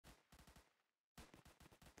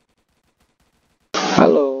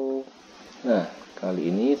Halo. Nah, kali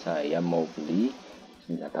ini saya mau beli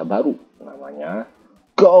senjata baru namanya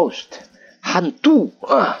Ghost Hantu.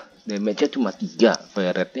 Damage-nya cuma 3,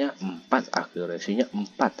 fire rate-nya 4, accuracy-nya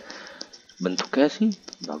 4. Bentuknya sih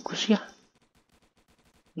bagus ya.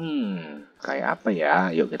 Kayak apa ya?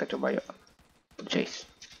 Yuk kita coba yuk. Purchase.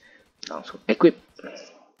 Langsung equip.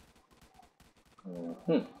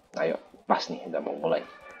 Ayo, pas nih udah mau mulai.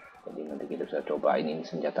 Jadi nanti kita bisa coba ini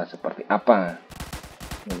senjata seperti apa.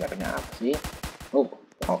 Mereknya apa sih? Oh,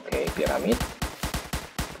 oke, piramid.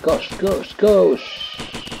 Ghost.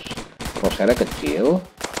 Crosshair-nya kecil.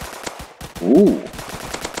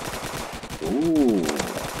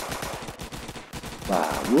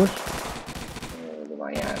 Bagus.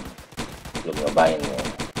 Lumayan. Belum nyobain ya.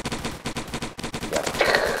 Biar.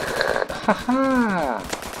 Haha.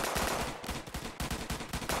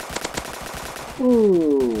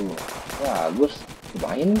 Bagus.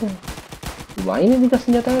 Lumayan kan? Lumayan ini kan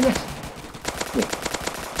senjatanya guys. Nih,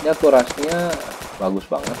 ini akurasinya bagus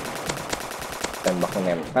banget.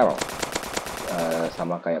 Tembaknya nempel.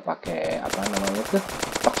 Sama kayak pakai apa namanya tuh,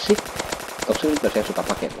 toxic juga saya suka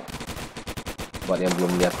pakai tuh. Buat yang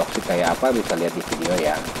belum lihat toxic kayak apa bisa lihat di video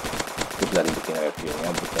ya. Terus dari bikin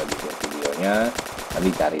reviewnya bisa lihat videonya. Nanti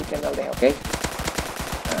cari channelnya, oke?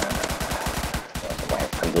 Nah, semua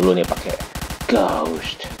have dulu nih pakai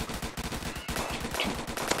Ghost.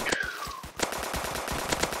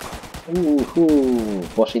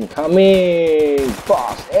 Boss incoming!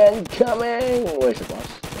 Where's the boss?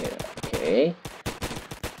 Yeah, okay.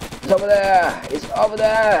 It's over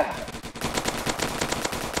there!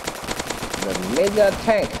 The mega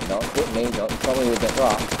tank! Don't hit me, don't throw me with that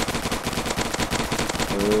rock.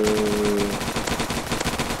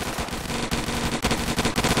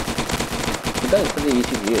 Kita seperti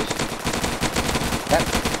easy to use. Kan?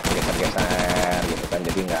 Geser-geser gitu kan,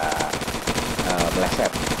 jadi nggak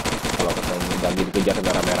meleset. Kalau ketemu lagi dikejar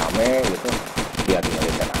rame-rame gitu, dia tinggal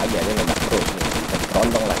di sana aja, dia nembak terus nih, bisa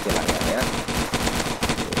dikerondong lah istilahnya ya.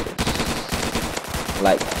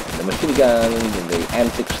 Like the machine gun, the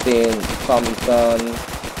M16, Thompson,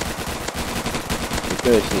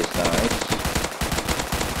 because it's nice.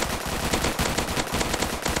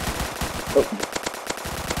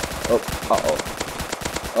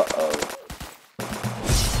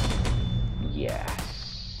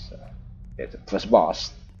 Yes, that's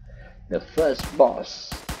the first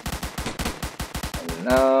boss. And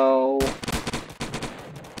now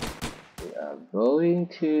we are going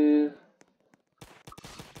to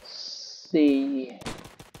see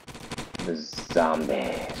the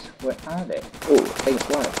zombies. Where are they? Oh, thanks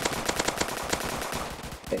one.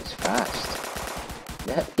 It's fast.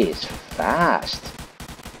 That is fast.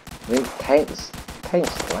 I mean,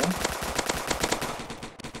 thanks one.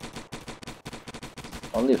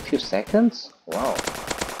 Only a few seconds? Wow.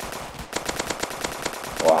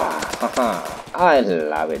 I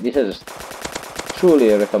love it. This is truly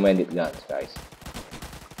a recommended gun, guys.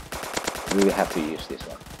 You really have to use this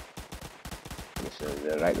one. This is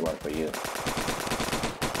the right one for you.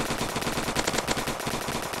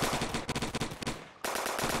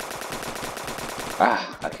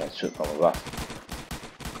 I can shoot from above.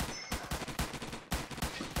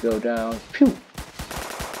 Should go down. Pew!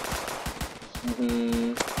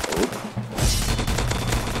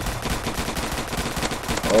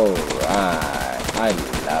 Alright, I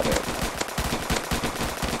love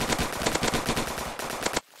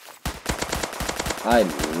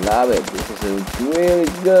it. This is a really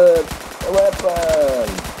good weapon.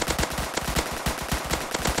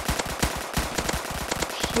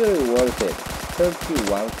 Surely worth it.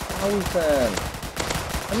 31,000.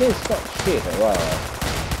 I mean, it's not shit. Well,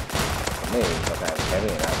 for me, because I'm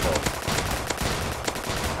carrying it out.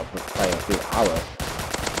 I could play a few hours,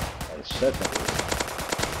 and certainly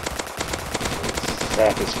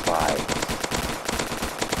satisfied.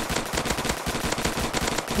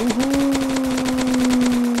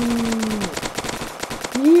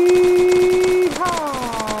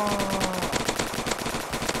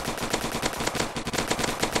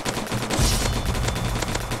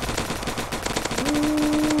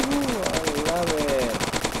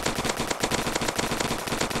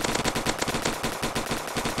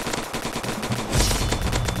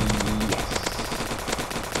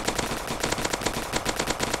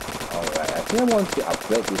 I want to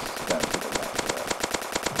upgrade this gun to the max.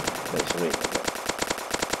 That's really good.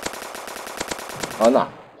 Or not.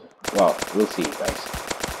 Well, we'll see, guys.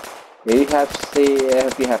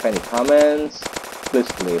 If you have any comments,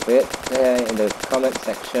 please leave it in the comment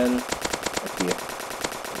section. If you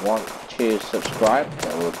want to subscribe,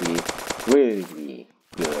 that will be really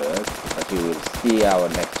good, because you will see our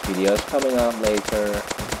next videos coming up later.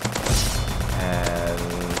 And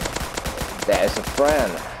there's a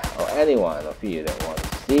friend or anyone of you that wants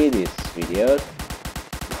to see these videos,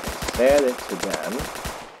 you can share it to them.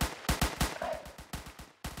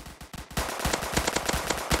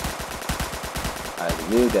 I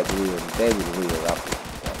believe that they will really love to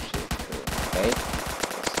watch it too. Okay?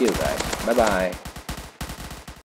 See you guys. Bye bye.